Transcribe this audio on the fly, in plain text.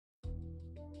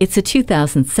It's a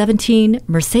 2017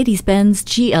 Mercedes-Benz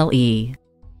GLE.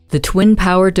 The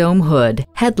twin-power dome hood,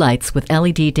 headlights with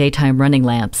LED daytime running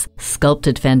lamps,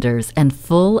 sculpted fenders, and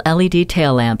full LED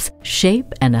tail lamps shape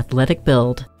an athletic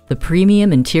build. The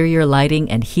premium interior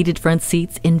lighting and heated front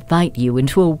seats invite you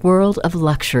into a world of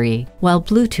luxury, while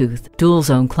Bluetooth,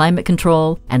 dual-zone climate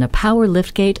control, and a power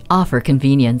liftgate offer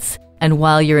convenience. And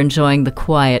while you're enjoying the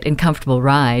quiet and comfortable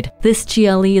ride, this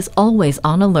GLE is always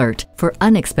on alert for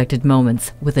unexpected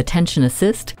moments with attention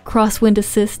assist, crosswind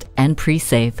assist, and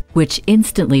pre-safe, which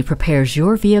instantly prepares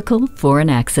your vehicle for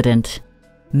an accident.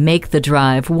 Make the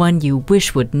drive one you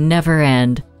wish would never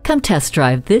end. Come test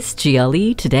drive this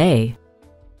GLE today.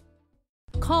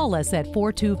 Call us at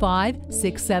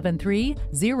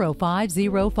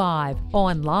 425-673-0505,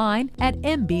 online at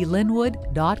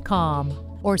mblynnwood.com,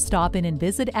 or stop in and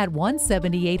visit at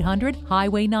 17800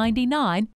 Highway 99,